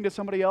God's giving to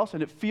somebody else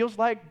and it feels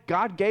like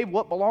God gave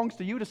what belongs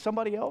to you to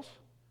somebody else?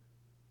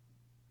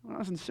 When I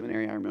was in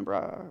seminary, I remember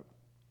when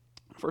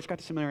I first got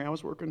to seminary, I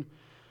was working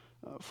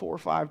 4 or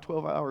 5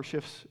 12-hour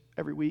shifts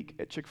every week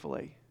at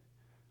Chick-fil-A.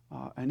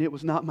 And it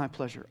was not my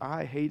pleasure.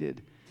 I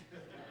hated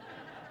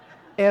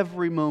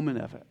every moment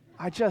of it.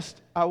 I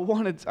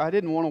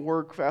didn't want to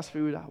work fast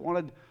food. I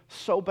wanted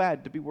so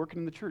bad to be working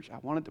in the church. I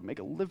wanted to make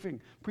a living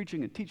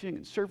preaching and teaching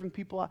and serving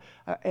people.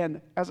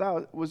 And as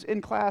I was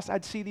in class,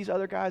 I'd see these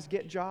other guys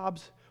get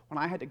jobs when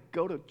I had to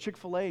go to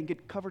Chick-fil-A and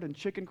get covered in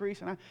chicken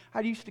grease. And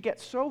I used to get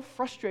so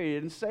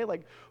frustrated and say,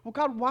 like, well,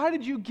 God, why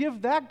did you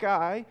give that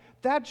guy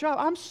that job?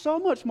 I'm so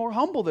much more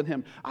humble than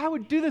him. I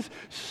would do this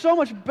so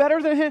much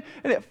better than him.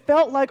 And it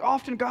felt like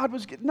often God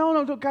was,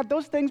 no, God,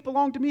 those things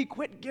belong to me.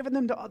 Quit giving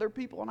them to other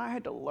people. And I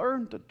had to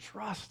learn to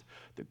trust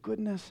the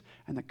goodness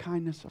and the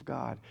kindness of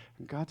God.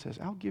 And God says,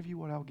 I'll give you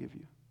what I'll give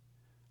you.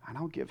 And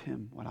I'll give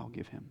him what I'll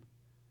give him.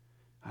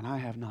 And I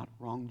have not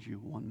wronged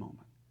you one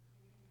moment.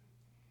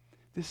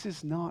 This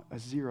is not a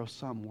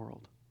zero-sum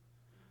world.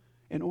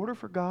 In order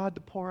for God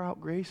to pour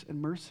out grace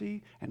and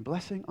mercy and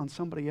blessing on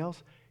somebody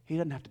else, he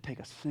doesn't have to take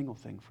a single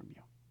thing from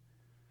you.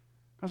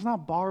 God's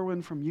not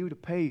borrowing from you to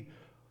pay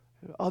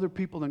other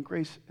people in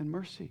grace and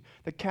mercy.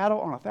 The cattle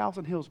on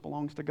 1,000 hills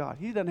belongs to God.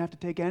 He doesn't have to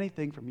take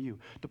anything from you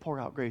to pour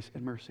out grace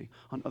and mercy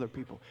on other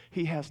people.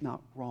 He has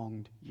not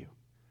wronged you.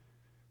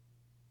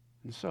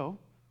 And so,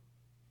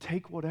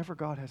 take whatever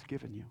God has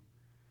given you,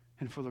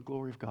 and for the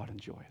glory of God,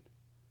 enjoy it.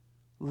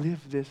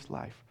 Live this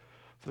life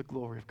for the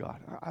glory of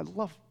God. I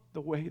love the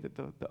way that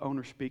the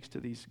owner speaks to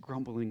these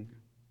grumbling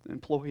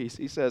employees.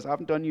 He says,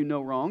 I've done you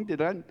no wrong.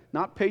 Did I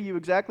not pay you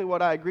exactly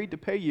what I agreed to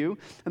pay you?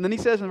 And then he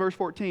says in verse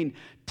 14,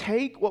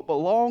 take what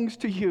belongs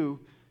to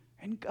you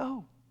and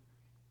go.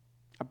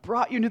 I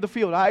brought you into the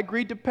field. I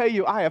agreed to pay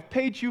you. I have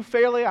paid you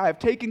fairly. I have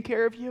taken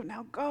care of you.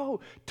 Now go.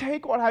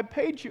 Take what I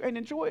paid you and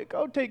enjoy it.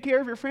 Go take care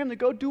of your family.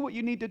 Go do what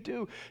you need to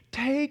do.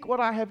 Take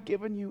what I have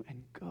given you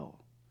and go.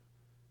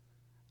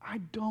 I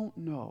don't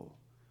know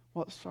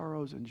what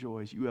sorrows and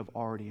joys you have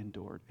already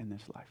endured in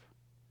this life.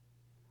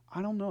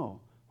 I don't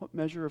know what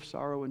measure of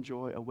sorrow and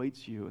joy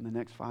awaits you in the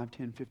next 5,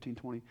 10, 15,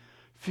 20,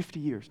 50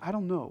 years. I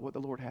don't know what the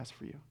Lord has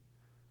for you.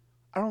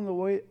 I don't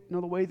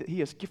know the way that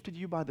he has gifted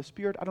you by the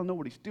Spirit. I don't know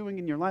what he's doing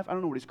in your life. I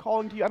don't know what he's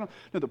calling to you. I don't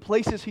know the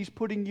places he's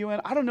putting you in.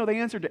 I don't know the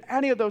answer to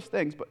any of those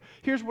things. But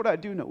here's what I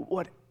do know.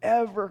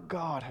 Whatever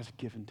God has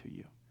given to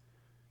you,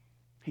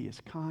 he is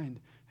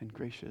kind and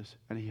gracious,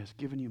 and he has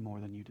given you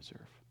more than you deserve.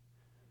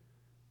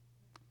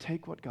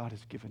 Take what God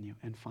has given you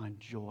and find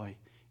joy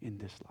in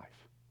this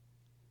life.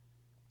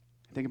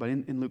 Think about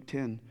it, in Luke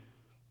 10,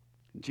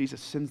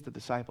 Jesus sends the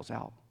disciples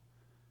out.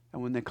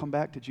 And when they come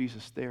back to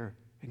Jesus there,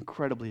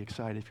 incredibly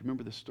excited. If you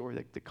remember the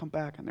story, they come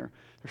back and they're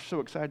so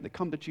excited. They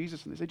come to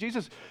Jesus and they say,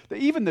 Jesus,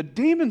 even the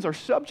demons are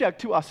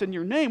subject to us in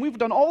your name. We've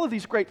done all of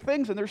these great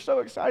things, and they're so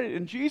excited.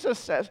 And Jesus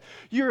says,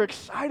 you're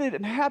excited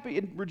and happy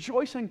and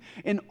rejoicing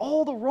in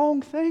all the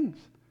wrong things.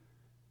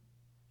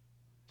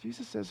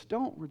 Jesus says,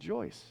 don't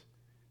rejoice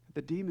that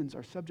the demons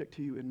are subject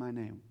to you in my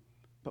name,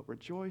 but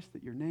rejoice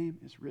that your name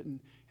is written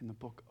in the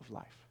book of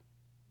life.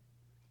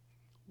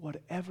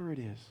 Whatever it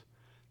is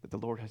that the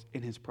Lord has,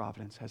 in his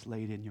providence, has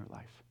laid in your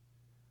life.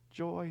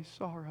 Joy,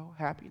 sorrow,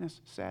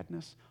 happiness,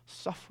 sadness,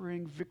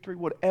 suffering, victory,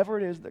 whatever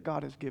it is that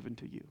God has given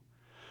to you.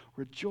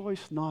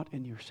 Rejoice not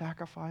in your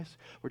sacrifice.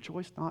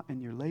 Rejoice not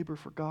in your labor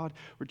for God.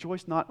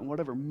 Rejoice not in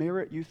whatever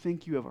merit you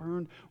think you have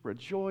earned.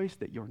 Rejoice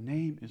that your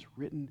name is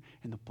written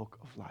in the book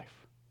of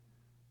life.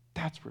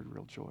 That's where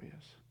real joy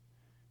is.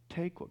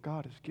 Take what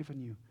God has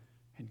given you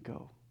and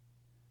go.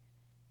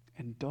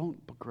 And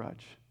don't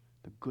begrudge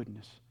the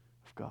goodness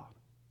of God.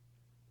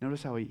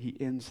 Notice how he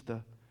ends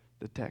the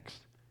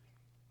text.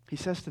 He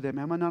says to them,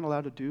 am I not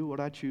allowed to do what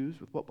I choose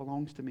with what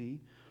belongs to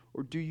me?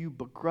 Or do you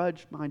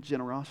begrudge my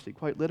generosity?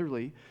 Quite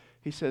literally,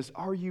 he says,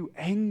 are you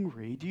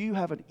angry? Do you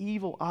have an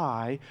evil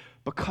eye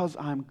because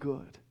I'm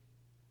good?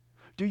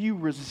 Do you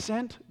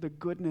resent the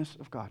goodness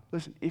of God?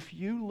 Listen, if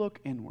you look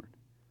inward,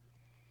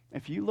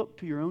 if you look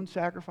to your own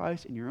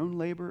sacrifice and your own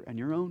labor and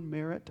your own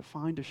merit to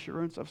find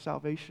assurance of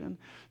salvation,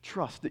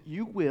 trust that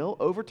you will,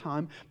 over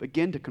time,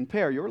 begin to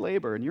compare your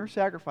labor and your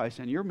sacrifice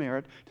and your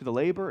merit to the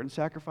labor and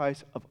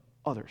sacrifice of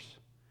others.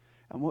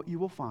 And what you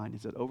will find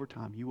is that over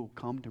time you will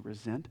come to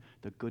resent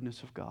the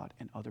goodness of God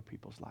in other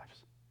people's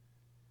lives.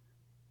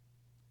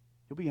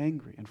 You'll be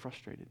angry and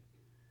frustrated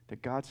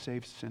that God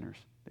saves sinners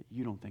that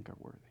you don't think are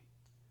worthy.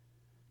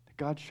 That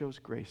God shows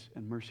grace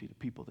and mercy to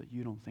people that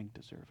you don't think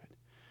deserve it.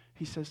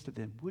 He says to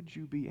them, would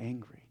you be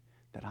angry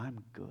that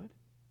I'm good?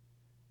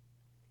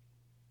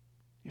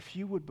 If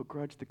you would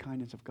begrudge the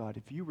kindness of God,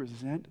 if you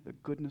resent the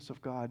goodness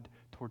of God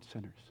towards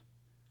sinners,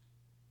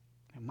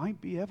 it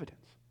might be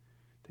evidence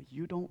that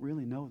you don't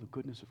really know the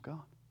goodness of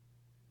God.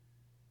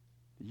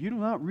 You do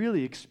not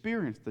really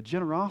experience the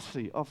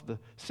generosity of the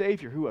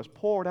Savior who has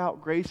poured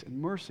out grace and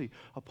mercy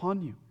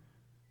upon you.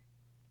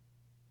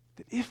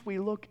 That if we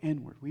look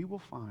inward, we will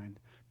find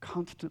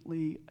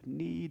constantly a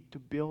need to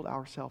build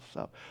ourselves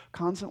up,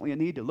 constantly a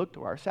need to look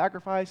to our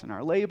sacrifice and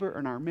our labor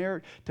and our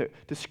merit,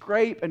 to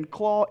scrape and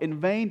claw in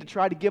vain to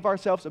try to give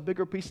ourselves a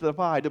bigger piece of the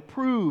pie, to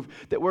prove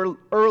that we're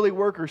early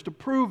workers, to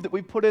prove that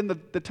we put in the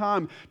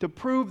time, to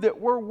prove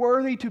that we're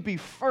worthy to be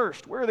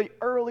first. We're the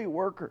early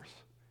workers.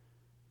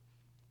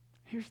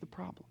 Here's the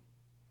problem.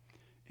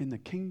 In the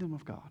kingdom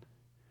of God,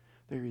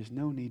 there is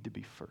no need to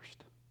be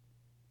first.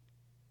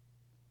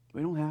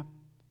 We don't have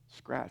to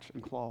scratch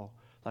and claw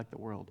like the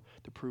world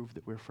to prove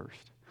that we're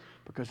first.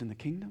 Because in the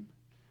kingdom,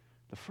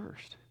 the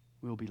first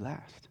will be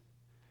last,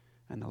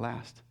 and the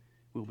last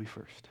will be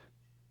first.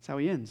 That's how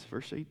he ends,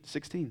 verse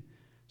 16.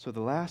 So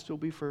the last will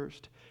be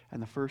first,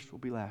 and the first will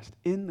be last.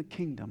 In the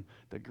kingdom,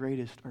 the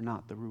greatest are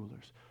not the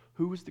rulers.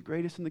 Who is the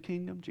greatest in the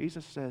kingdom?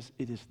 Jesus says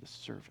it is the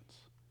servants.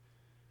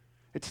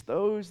 It's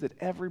those that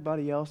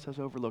everybody else has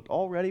overlooked.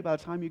 Already, by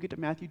the time you get to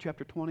Matthew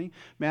chapter 20,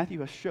 Matthew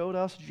has showed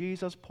us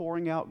Jesus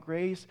pouring out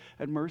grace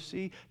and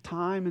mercy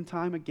time and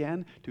time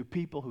again to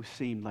people who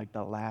seemed like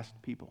the last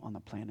people on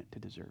the planet to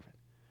deserve it.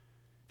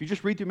 If you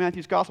just read through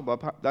Matthew's gospel,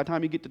 by the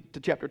time you get to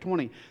chapter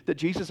 20, that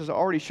Jesus has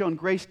already shown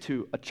grace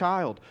to a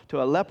child,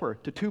 to a leper,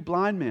 to 2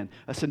 blind men,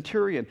 a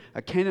centurion,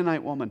 a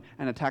Canaanite woman,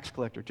 and a tax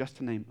collector, just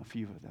to name a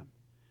few of them.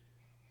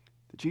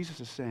 That Jesus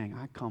is saying,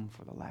 I come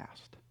for the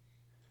last.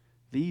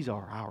 These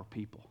are our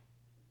people.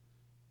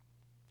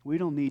 We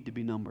don't need to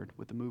be numbered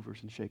with the movers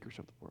and shakers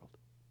of the world.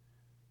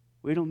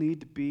 We don't need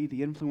to be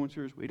the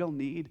influencers. We don't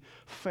need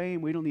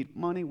fame. We don't need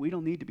money. We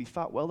don't need to be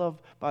thought well of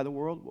by the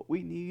world. What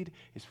we need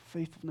is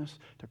faithfulness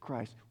to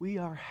Christ. We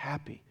are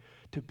happy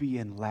to be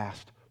in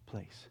last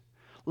place.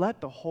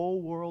 Let the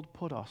whole world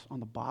put us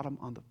on the bottom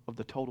of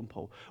the totem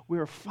pole. We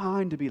are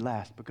fine to be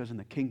last because in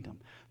the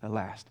kingdom, the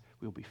last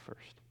will be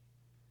first.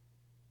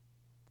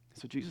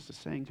 So Jesus is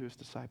saying to his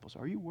disciples,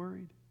 are you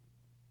worried?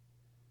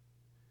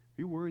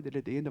 Are you worried that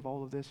at the end of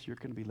all of this, you're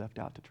going to be left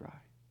out to dry?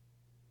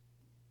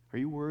 Are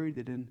you worried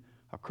that in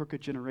a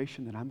crooked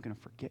generation that I'm going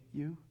to forget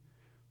you?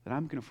 That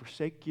I'm going to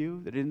forsake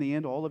you? That in the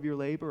end, all of your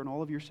labor and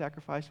all of your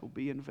sacrifice will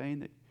be in vain?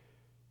 That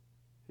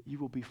you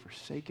will be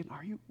forsaken?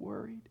 Are you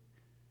worried?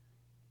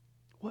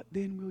 What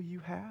then will you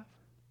have?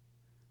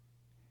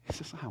 He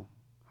says,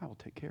 I will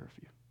take care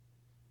of you.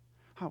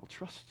 I will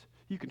trust.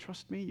 You can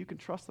trust me. You can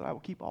trust that I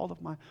will keep all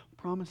of my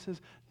promises,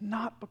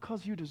 not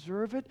because you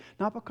deserve it,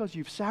 not because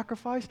you've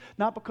sacrificed,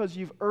 not because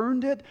you've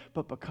earned it,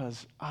 but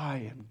because I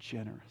am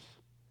generous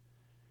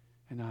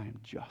and I am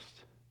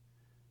just.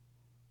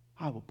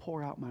 I will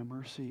pour out my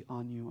mercy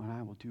on you and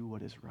I will do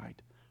what is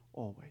right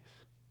always.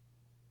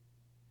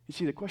 You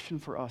see, the question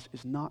for us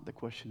is not the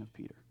question of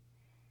Peter.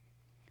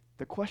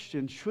 The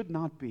question should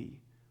not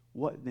be,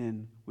 what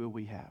then will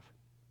we have?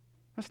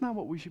 That's not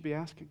what we should be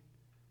asking.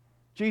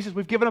 Jesus,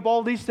 we've given up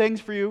all these things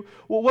for you.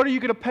 Well, what are you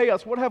going to pay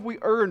us? What have we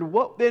earned?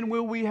 What then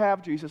will we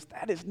have, Jesus?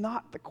 That is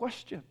not the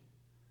question.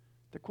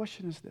 The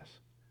question is this: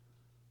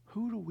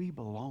 who do we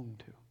belong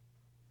to?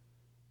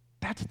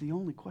 That's the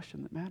only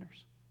question that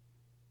matters.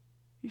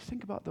 You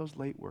think about those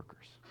late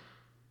workers.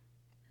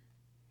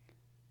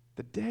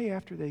 The day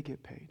after they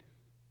get paid,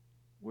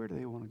 where do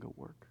they want to go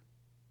work?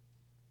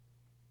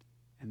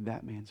 In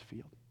that man's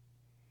field.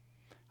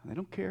 And they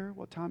don't care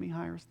what time he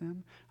hires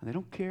them. And they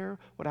don't care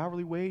what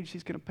hourly wage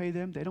he's going to pay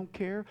them. They don't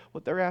care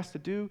what they're asked to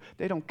do.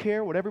 They don't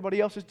care what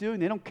everybody else is doing.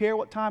 They don't care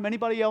what time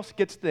anybody else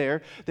gets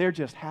there. They're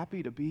just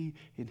happy to be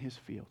in his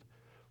field.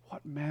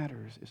 What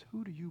matters is,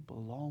 who do you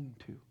belong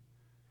to?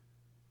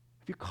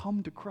 If you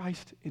come to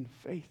Christ in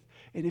faith,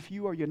 and if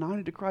you are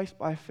united to Christ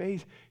by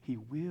faith, he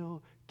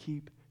will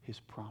keep his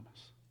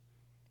promise.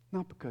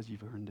 Not because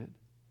you've earned it,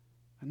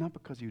 and not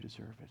because you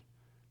deserve it,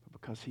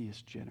 but because he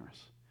is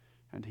generous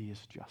and he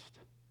is just.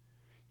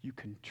 You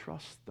can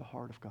trust the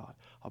heart of God.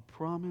 A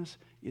promise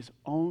is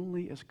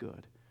only as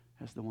good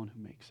as the one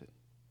who makes it.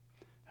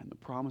 And the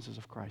promises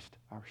of Christ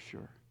are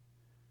sure.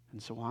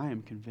 And so I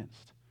am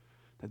convinced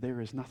that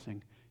there is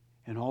nothing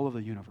in all of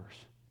the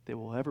universe that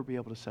will ever be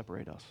able to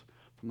separate us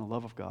from the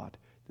love of God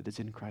that is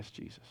in Christ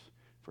Jesus.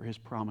 For his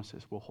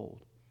promises will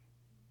hold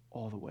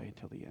all the way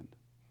until the end.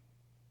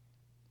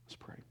 Let's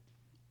pray.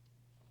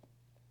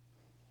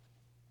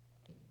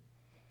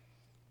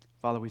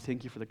 Father, we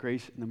thank you for the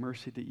grace and the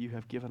mercy that you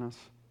have given us.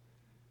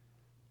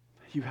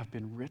 You have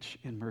been rich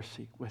in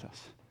mercy with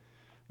us.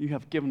 You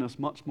have given us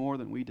much more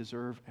than we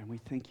deserve, and we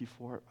thank you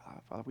for it.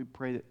 Father, we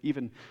pray that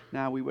even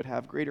now we would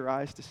have greater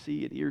eyes to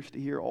see and ears to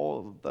hear all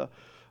of the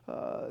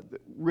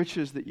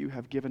riches that you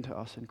have given to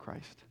us in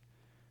Christ.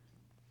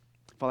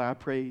 Father, I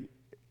pray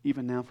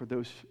even now for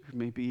those who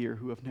may be here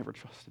who have never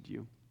trusted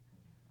you,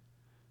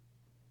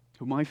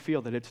 who might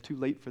feel that it's too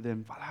late for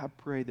them. Father, I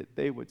pray that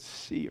they would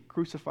see a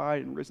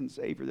crucified and risen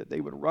Savior, that they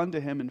would run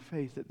to him in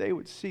faith, that they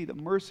would see the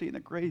mercy and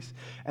the grace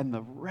and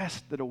the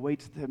rest that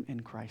awaits them in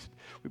Christ.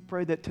 We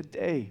pray that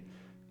today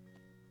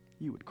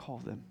you would call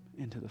them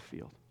into the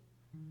field,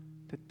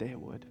 that they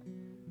would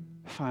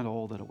find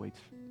all that awaits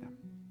them.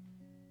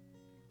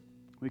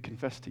 We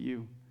confess to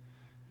you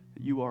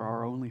that you are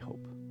our only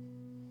hope,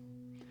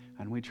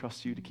 and we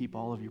trust you to keep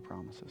all of your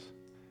promises.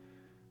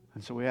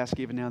 And so we ask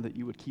even now that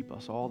you would keep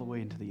us all the way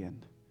into the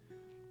end,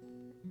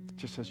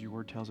 just as your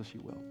word tells us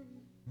you will.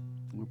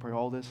 And we pray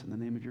all this in the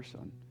name of your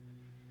Son.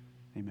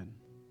 Amen.